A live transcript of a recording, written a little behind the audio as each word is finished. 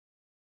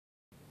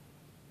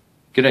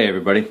G'day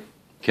everybody,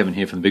 Kevin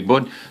here from the Big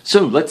Board.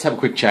 So let's have a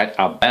quick chat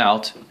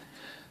about,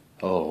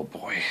 oh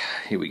boy,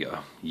 here we go,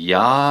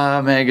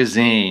 Yaah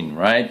magazine,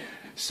 right?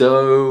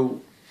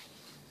 So,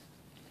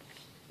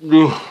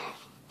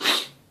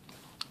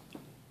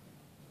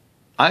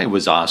 I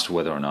was asked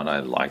whether or not I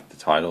liked the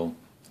title,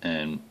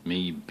 and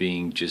me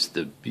being just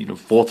the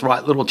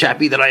forthright little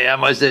chappy that I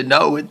am, I said,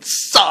 no, it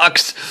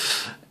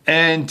sucks.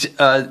 And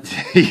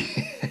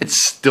it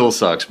still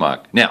sucks,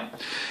 Mark. Now,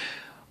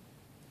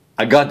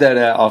 I got that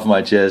off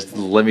my chest.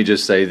 Let me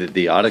just say that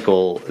the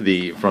article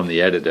from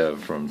the editor,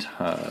 from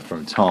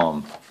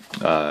Tom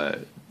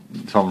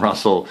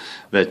Russell,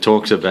 that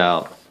talks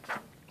about,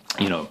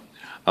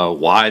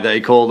 why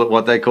they called it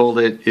what they called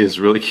it is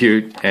really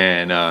cute.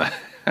 And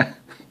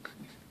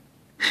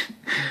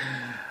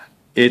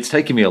it's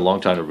taken me a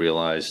long time to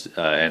realize,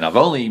 and I've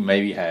only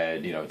maybe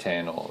had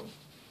 10 or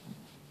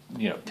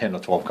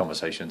 12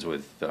 conversations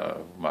with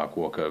Mark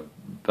Walker,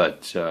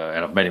 but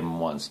and I've met him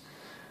once.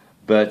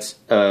 But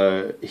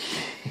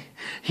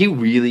he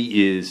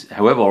really is,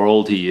 however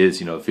old he is,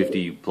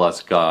 50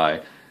 plus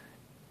guy,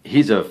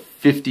 he's a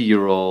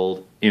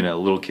 50-year-old in a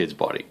little kid's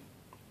body.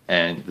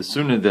 And the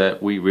sooner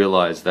that we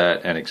realize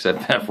that and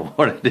accept that for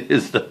what it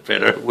is, the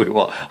better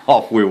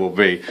off we will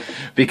be.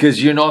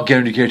 Because you're not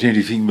going to get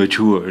anything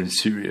mature and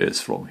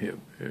serious from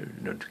him. You're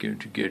not going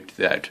to get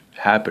that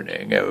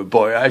happening. Oh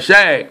boy, I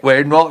say,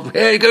 we're going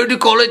to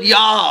call it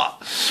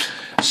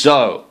Yaah.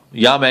 So,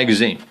 Yaah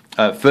magazine.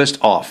 First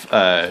off,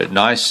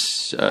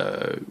 nice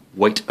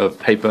weight of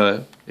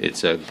paper.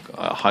 It's a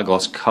high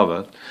gloss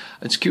cover.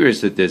 It's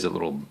curious that there's a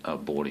little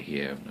border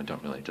here. It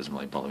doesn't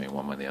really bother me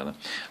one way or the other.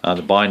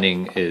 The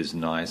binding is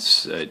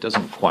nice. It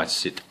doesn't quite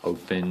sit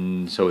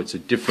open, so it's a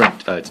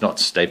different. It's not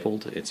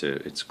stapled.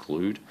 It's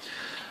glued.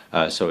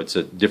 So it's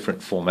a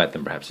different format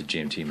than perhaps a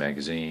GMT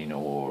magazine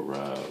or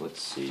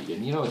let's see.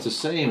 And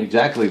it's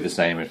exactly the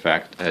same, in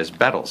fact, as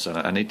Battles. And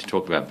I need to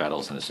talk about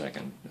Battles in a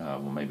second.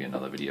 Well, maybe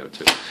another video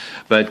too.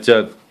 But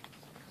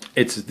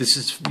this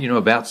is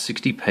about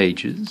 60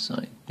 pages,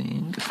 I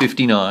think,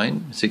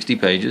 60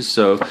 pages.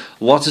 So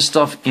lots of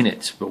stuff in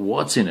it. But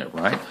what's in it,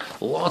 right?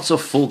 Lots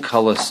of full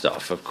color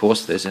stuff. Of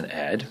course, there's an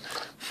ad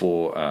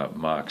for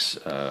Mark's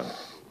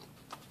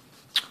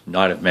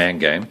Night of Man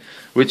game,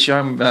 which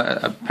I'm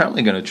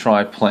apparently going to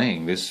try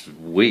playing this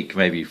week,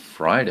 maybe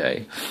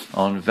Friday,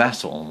 on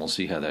Vassal, and we'll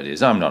see how that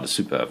is. I'm not a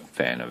super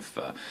fan of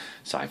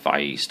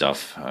sci-fi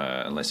stuff,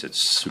 unless it's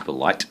super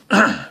light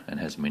and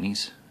has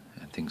minis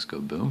and things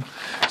go boom.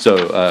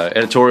 So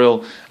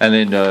editorial, and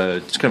then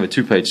it's kind of a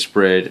two-page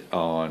spread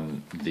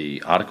on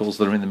the articles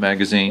that are in the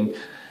magazine.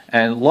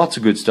 And lots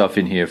of good stuff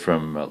in here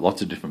from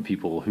lots of different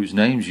people whose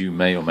names you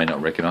may or may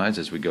not recognize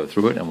as we go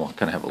through it, and we'll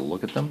kind of have a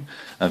look at them.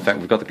 In fact,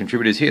 we've got the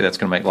contributors here. That's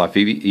going to make life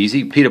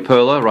easy. Peter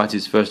Perler writes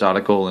his first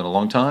article in a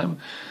long time.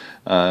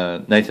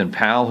 Nathan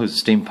Powell,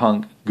 who's a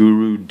steampunk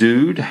guru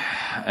dude.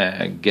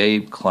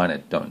 Gabe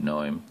Kleinert, don't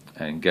know him.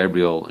 And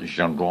Gabriel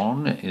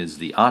Gendron is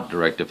the art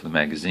director for the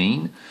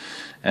magazine.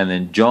 And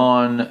then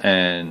John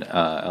and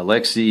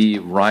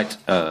Alexi write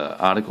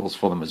articles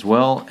for them as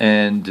well.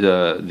 And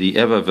the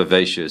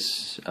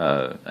ever-vivacious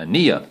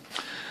Ania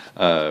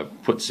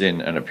puts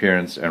in an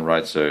appearance and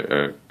writes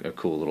a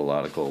cool little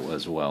article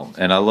as well.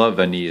 And I love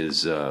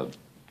Ania's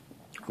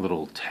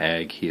little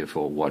tag here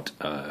for what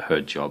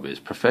her job is.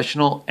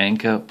 Professional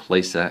anchor,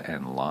 placer,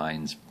 and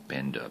lines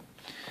bender.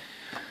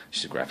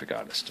 She's a graphic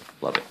artist.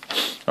 Love it.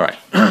 All right.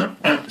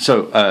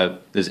 So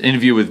there's an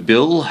interview with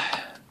Bill.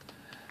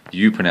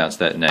 You pronounce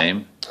that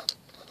name,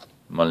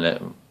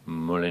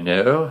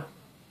 Molinero,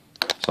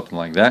 something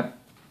like that.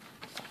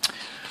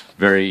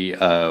 Very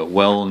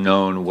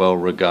well-known,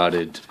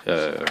 well-regarded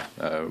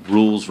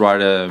rules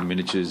writer,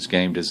 miniatures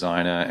game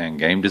designer, and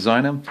game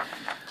designer.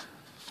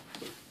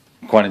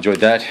 Quite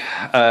enjoyed that.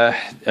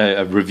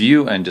 A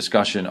review and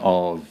discussion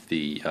of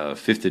the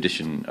 5th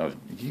edition of.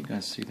 Do you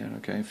guys see that?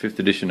 Okay, 5th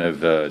edition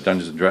of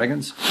Dungeons and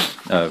Dragons.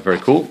 Very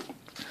cool.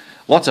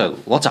 Lots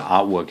of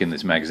artwork in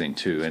this magazine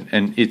too,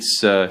 and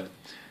it's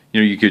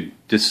you could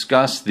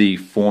discuss the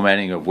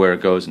formatting of where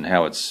it goes and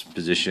how it's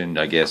positioned,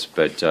 I guess,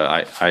 but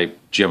I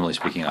generally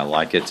speaking I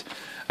like it.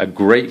 A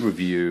great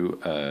review.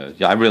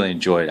 I really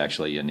enjoyed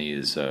actually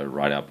Ania's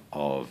write-up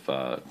of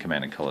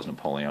Command and Colors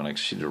Napoleonics.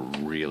 She did a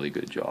really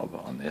good job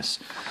on this.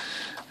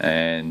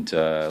 And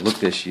look,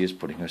 there she is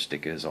putting her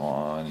stickers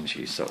on.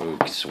 She's so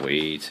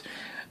sweet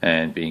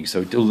and being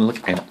so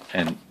look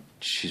and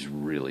she's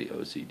really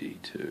OCD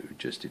too,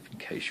 just in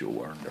case you're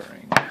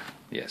wondering.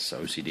 Yes,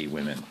 OCD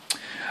women.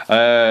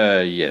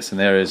 Yes, and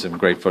there is some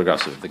great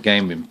photographs of the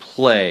game in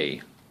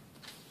play.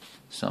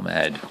 Some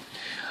ad.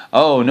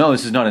 Oh, no,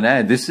 this is not an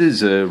ad. This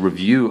is a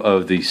review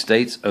of the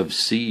States of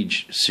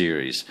Siege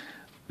series.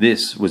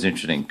 This was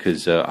interesting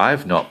because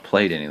I've not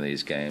played any of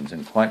these games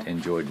and quite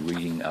enjoyed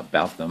reading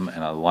about them,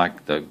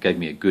 and gave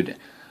me a good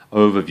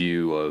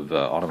overview of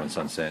Ottoman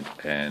Sunset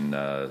and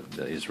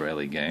the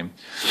Israeli game.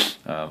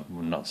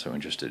 I'm not so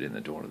interested in the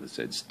Dawn of the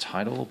Zed's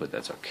title, but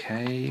that's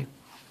okay.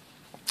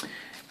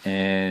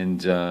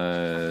 And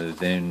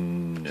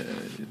then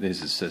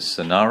there's a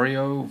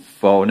scenario.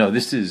 Oh no,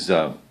 this is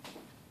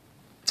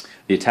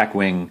the attack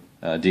wing,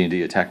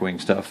 D&D attack wing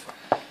stuff,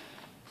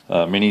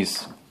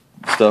 minis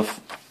stuff.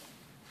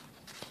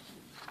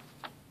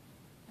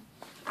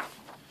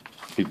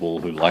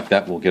 People who like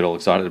that will get all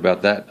excited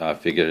about that. I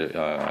figure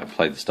I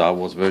played the Star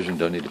Wars version,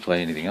 don't need to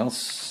play anything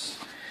else.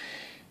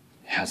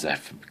 How's that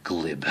for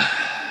glib?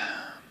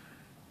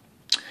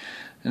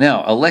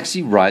 Now,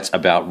 Alexei writes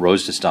about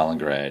Rose to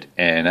Stalingrad,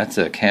 and that's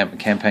a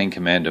Campaign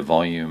Commander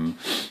Volume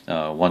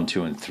 1,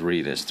 2, and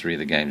 3. There's 3 of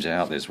the games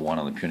out. There's one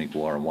on the Punic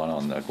War and one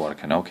on the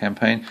Guadalcanal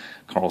campaign,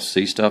 Coral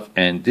Sea stuff.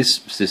 And this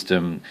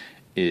system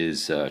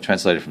is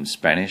translated from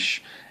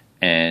Spanish,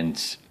 and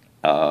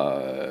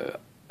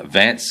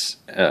Vance,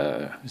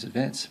 is it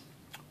Vance?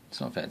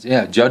 It's not Vance.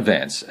 Yeah, Judd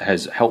Vance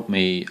has helped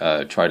me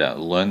try to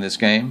learn this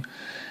game,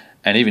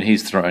 and even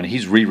he's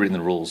rewritten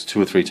the rules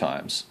 2 or 3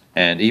 times.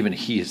 And even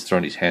he has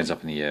thrown his hands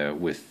up in the air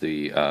with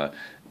the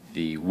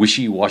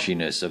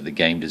wishy-washiness of the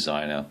game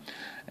designer.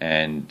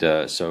 And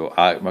so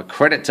my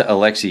credit to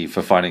Alexei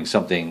for finding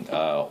something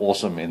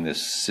awesome in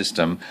this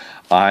system.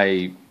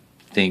 I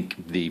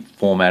think the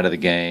format of the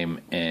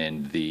game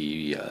and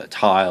the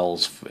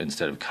tiles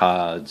instead of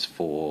cards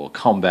for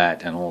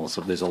combat and all this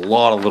stuff, there's a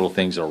lot of little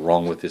things that are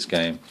wrong with this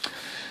game.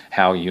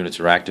 How units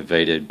are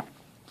activated,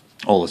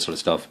 all this sort of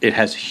stuff. It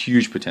has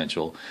huge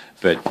potential,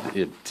 but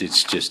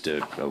it's just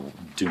do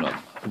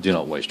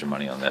not waste your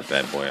money on that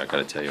bad boy. I got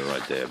to tell you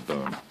right there,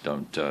 boom,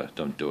 don't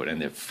do it.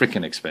 And they're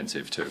freaking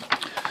expensive too.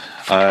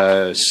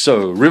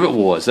 So Rivet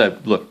Wars.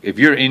 Look, if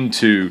you're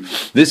into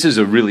this, is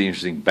a really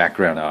interesting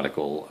background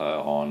article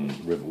on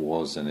Rivet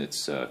Wars and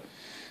its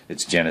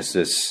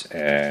genesis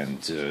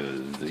and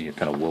the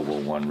kind of World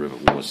War I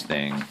Rivet Wars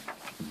thing.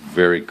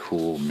 Very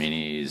cool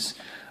minis.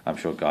 I'm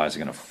sure guys are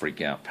going to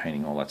freak out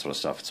painting all that sort of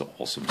stuff. It's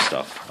awesome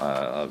stuff.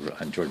 I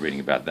enjoyed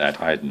reading about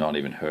that. I had not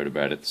even heard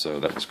about it,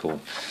 so that was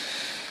cool.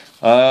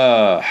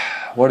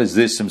 What is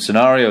this? Some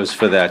scenarios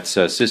for that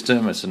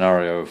system. A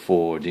scenario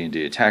for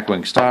D&D Attack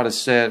Wing starter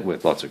set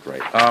with lots of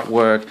great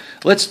artwork.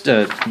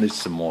 There's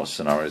some more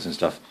scenarios and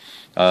stuff.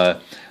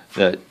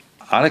 The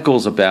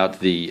articles about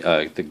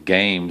the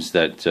games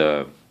that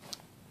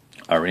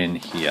are in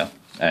here.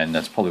 And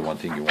that's probably one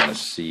thing you want to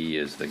see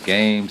is the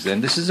games.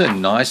 And this is a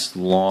nice,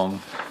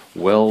 long,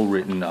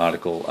 well-written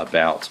article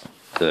about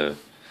the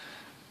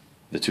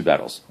 2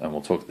 battles. And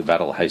we'll talk the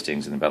Battle of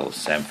Hastings and the Battle of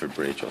Stamford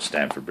Bridge,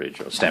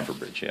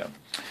 yeah.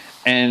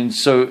 And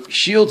so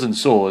Shields and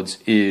Swords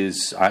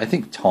is, I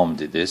think Tom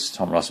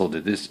Russell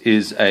did this,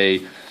 is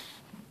a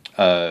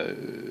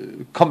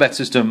combat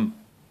system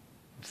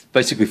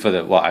basically for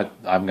the,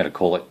 I'm going to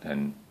call it,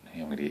 and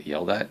I'm going to get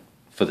yelled at,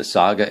 for the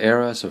Saga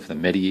era, so for the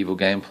medieval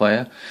game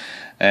player.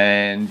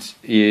 And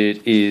but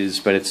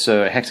it's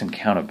hex and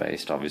counter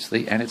based,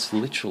 obviously, and it's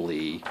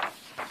literally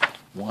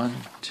 1,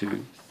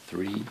 2,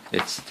 3.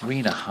 It's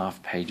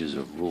 3.5 pages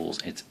of rules.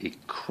 It's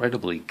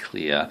incredibly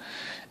clear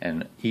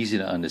and easy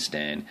to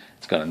understand.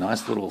 It's got a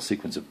nice little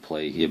sequence of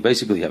play here.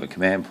 Basically, you have a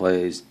command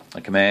phase,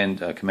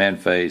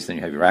 then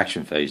you have your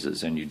action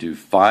phases, and you do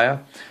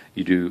fire,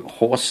 you do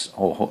horse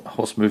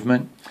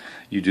movement.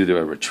 You do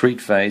the retreat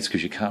phase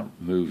because you can't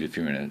move if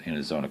you're in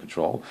a zone of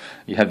control.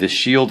 You have this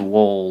shield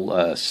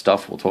wall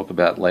stuff we'll talk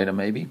about later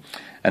maybe.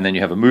 And then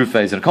you have a move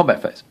phase and a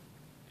combat phase.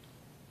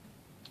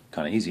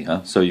 Kind of easy,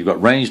 huh? So you've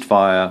got ranged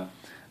fire,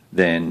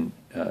 then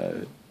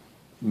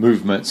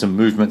some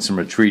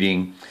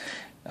retreating,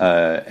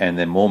 and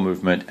then more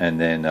movement, and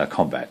then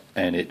combat.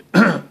 And it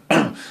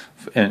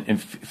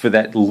and for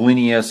that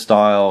linear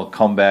style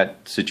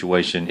combat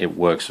situation, it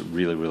works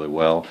really, really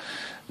well.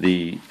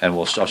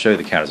 I'll show you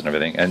the counters and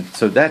everything. And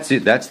so that's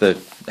it. That's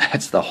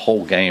the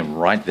whole game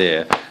right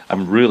there.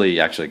 I'm really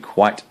actually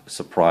quite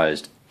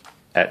surprised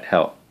at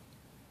how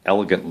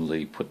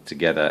elegantly put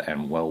together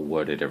and well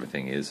worded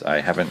everything is.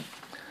 I haven't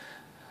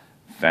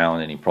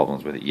found any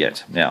problems with it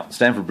yet. Now,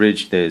 Stamford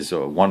Bridge, there's a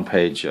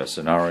 1-page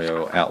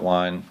scenario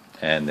outline,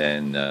 and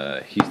then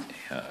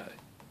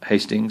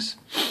Hastings,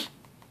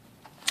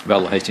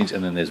 Battle of Hastings,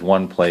 and then there's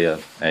 1 player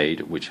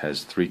aid which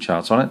has 3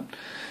 charts on it.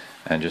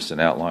 And just an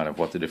outline of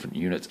what the different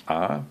units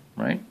are,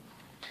 right?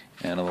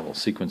 And a little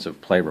sequence of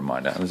play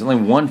reminder. And there's only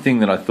one thing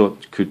that I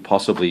thought should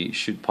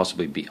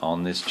possibly be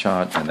on this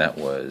chart, and that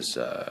was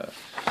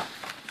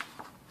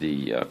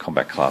the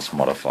combat class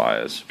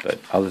modifiers. But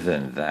other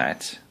than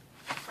that,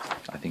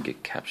 I think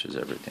it captures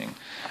everything.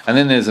 And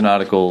then there's an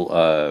article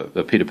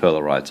that Peter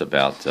Perler writes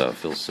about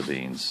Phil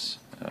Sabine's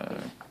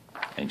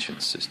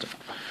ancient system.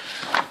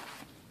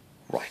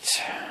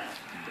 Right.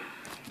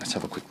 Let's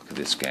have a quick look at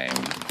this game.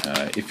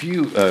 If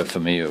you are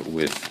familiar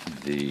with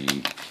the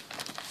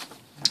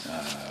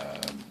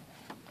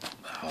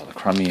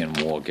Crimean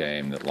War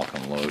game that Lock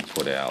and Load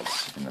put out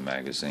in the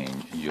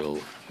magazine, you'll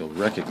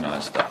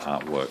recognize the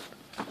artwork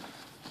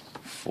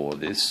for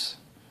this.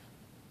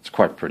 It's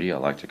quite pretty. I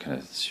like to kind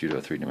of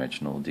pseudo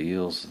 3-dimensional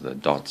deals. The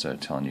dots are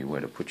telling you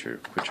where to put your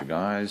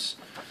guys.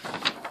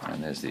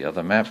 And there's the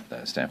other map,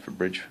 the Stamford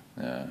Bridge.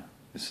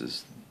 This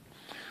is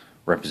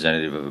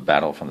representative of a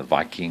battle from the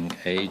Viking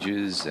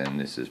ages, and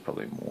this is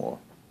probably more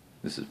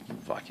This is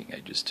Viking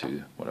Ages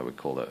too, what I would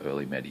call the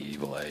early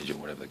medieval age or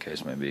whatever the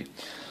case may be.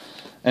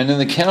 And then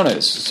the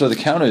counters. So the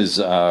counters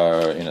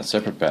are in a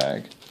separate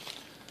bag,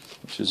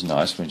 which is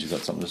nice, means you've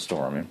got something to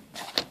store them in.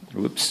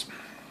 Whoops.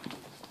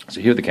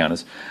 So here are the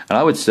counters. And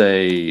I would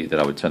say that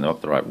I would turn them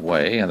up the right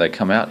way, and they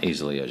come out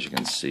easily, as you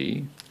can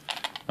see.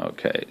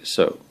 Okay,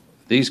 so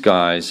these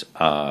guys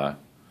are,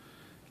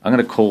 I'm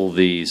going to call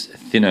these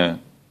thinner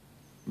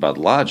but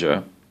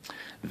larger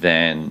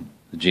than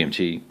the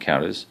GMT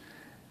counters,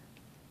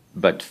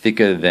 but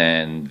thicker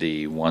than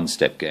the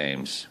one-step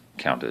games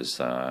counters.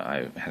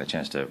 I had a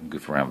chance to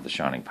goof around with the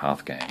Shining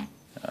Path game,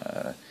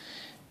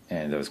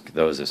 and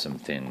those are some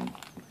thin,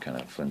 kind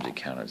of flimsy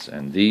counters.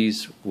 And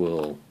these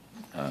will,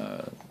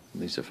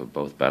 these are for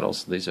both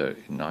battles. These are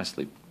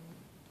nicely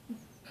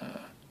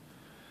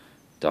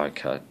die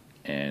cut,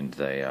 and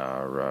they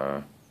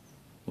are.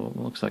 Well, it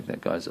looks like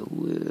that guy's a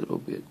little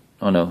bit.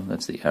 Oh no,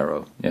 that's the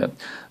arrow. Yeah,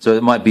 so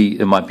it might be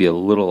a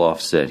little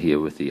offset here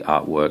with the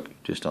artwork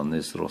just on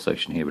this little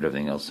section here, but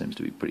everything else seems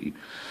to be pretty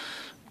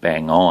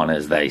bang on,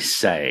 as they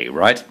say,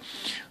 right?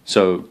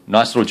 So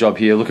nice little job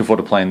here. Looking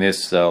forward to playing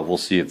this. We'll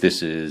see if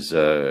this is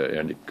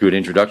a good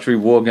introductory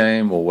war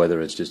game or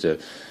whether it's just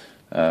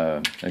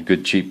a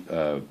good cheap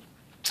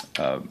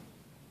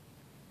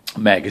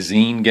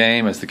magazine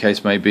game, as the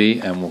case may be,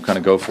 and we'll kind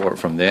of go for it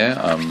from there.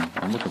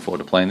 I'm looking forward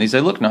to playing these.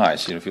 They look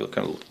nice. You know, if you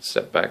kind of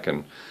step back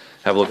and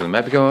have a look at the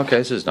map, you go, okay,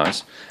 this is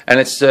nice. And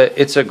it's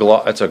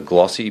a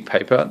glossy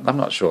paper. I'm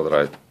not sure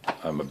that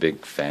I'm a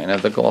big fan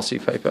of the glossy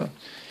paper.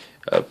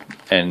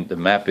 And the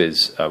map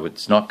is,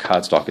 it's not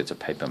cardstock, it's a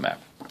paper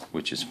map,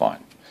 which is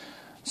fine.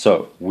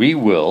 So we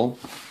will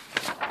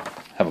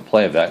have a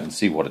play of that and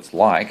see what it's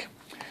like.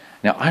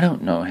 Now, I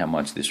don't know how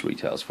much this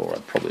retails for. I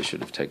probably should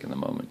have taken the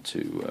moment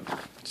to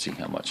see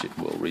how much it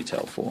will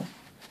retail for.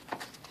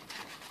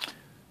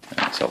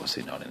 It's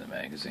obviously not in the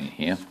magazine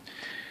here.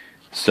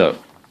 So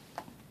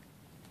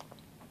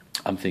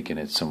I'm thinking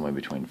it's somewhere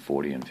between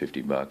 40 and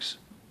 50 bucks.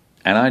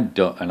 And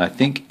I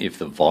think if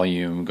the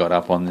volume got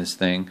up on this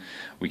thing,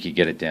 we could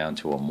get it down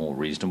to a more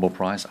reasonable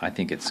price. I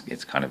think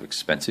it's kind of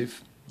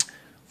expensive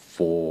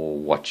for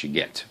what you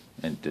get.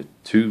 And the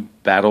 2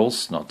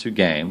 battles, not 2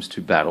 games,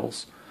 2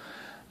 battles,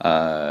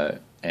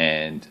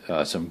 and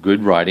some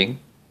good writing,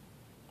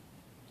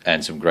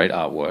 and some great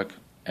artwork,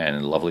 and a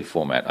lovely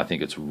format. I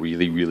think it's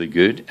really, really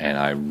good, and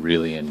I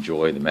really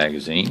enjoy the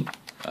magazine.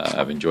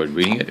 I've enjoyed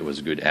reading it. It was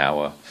a good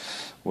hour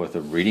worth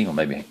of reading, or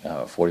maybe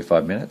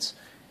 45 minutes.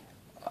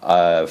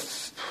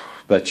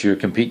 But you're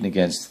competing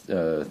against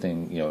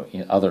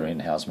other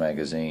in-house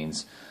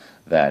magazines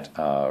that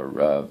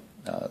are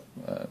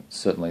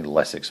certainly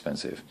less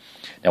expensive.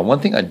 Now, one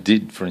thing I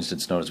did, for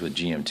instance, notice with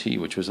GMT,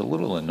 which was a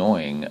little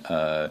annoying,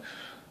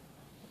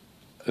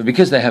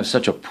 because they have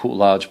such a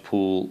large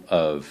pool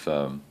of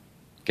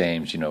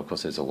games, of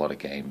course there's a lot of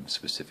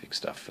game-specific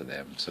stuff for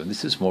them. So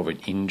this is more of an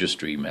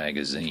industry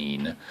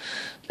magazine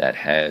that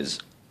has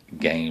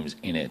games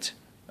in it,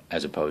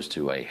 as opposed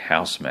to a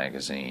house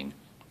magazine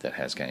that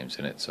has games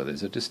in it. So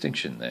there's a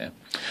distinction there.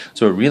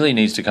 So it really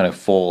needs to kind of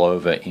fall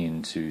over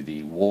into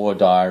the War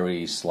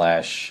Diary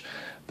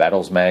 /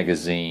 Battles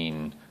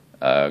Magazine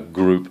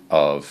group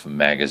of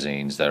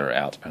magazines that are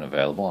out and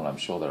available, and I'm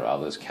sure there are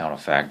others.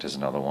 Counterfact is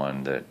another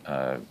one that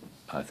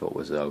I thought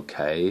was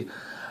okay.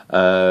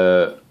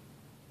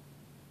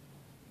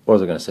 What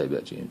was I going to say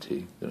about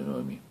GMT that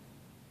annoyed me?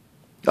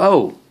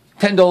 Oh,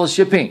 $10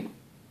 shipping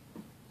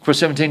for a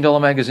 $17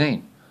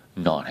 magazine.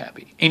 Not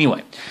happy.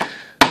 Anyway,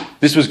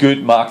 this was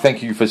good. Mark,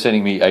 thank you for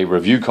sending me a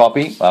review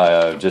copy.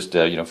 Just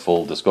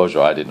full disclosure,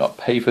 I did not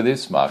pay for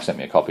this. Mark sent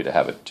me a copy to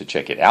have it, to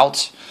check it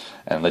out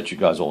and let you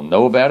guys all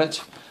know about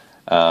it.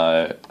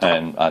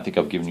 And I think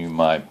I've given you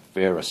my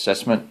fair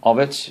assessment of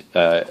it.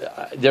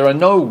 There are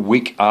no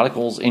weak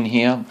articles in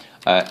here.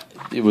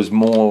 It was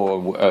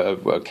more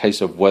a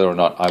case of whether or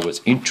not I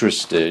was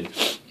interested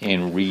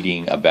in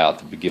reading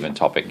about the given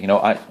topic.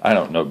 I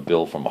don't know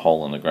Bill from a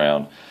hole in the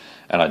ground,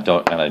 and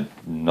I'm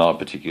not a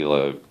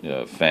particular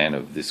fan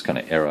of this kind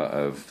of era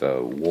of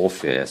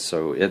warfare.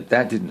 So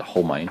that didn't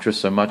hold my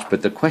interest so much.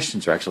 But the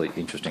questions are actually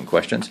interesting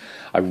questions.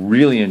 I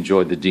really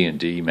enjoyed the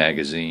D&D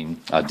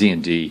magazine,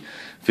 D&D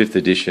 5th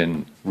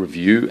edition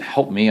review.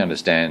 Helped me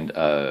understand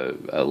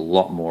a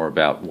lot more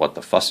about what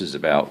the fuss is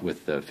about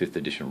with the 5th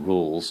edition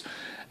rules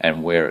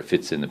and where it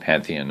fits in the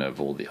pantheon of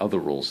all the other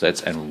rule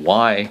sets and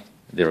why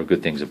there are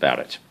good things about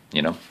it.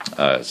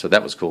 So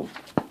that was cool.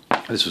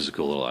 This was a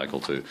cool little article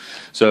too.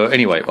 So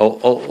anyway,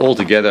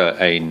 altogether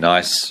a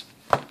nice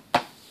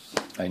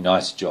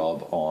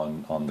job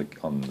on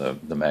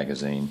the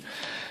magazine,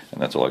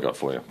 and that's all I got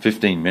for you.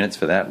 15 minutes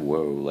for that.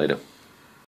 Whoa, later.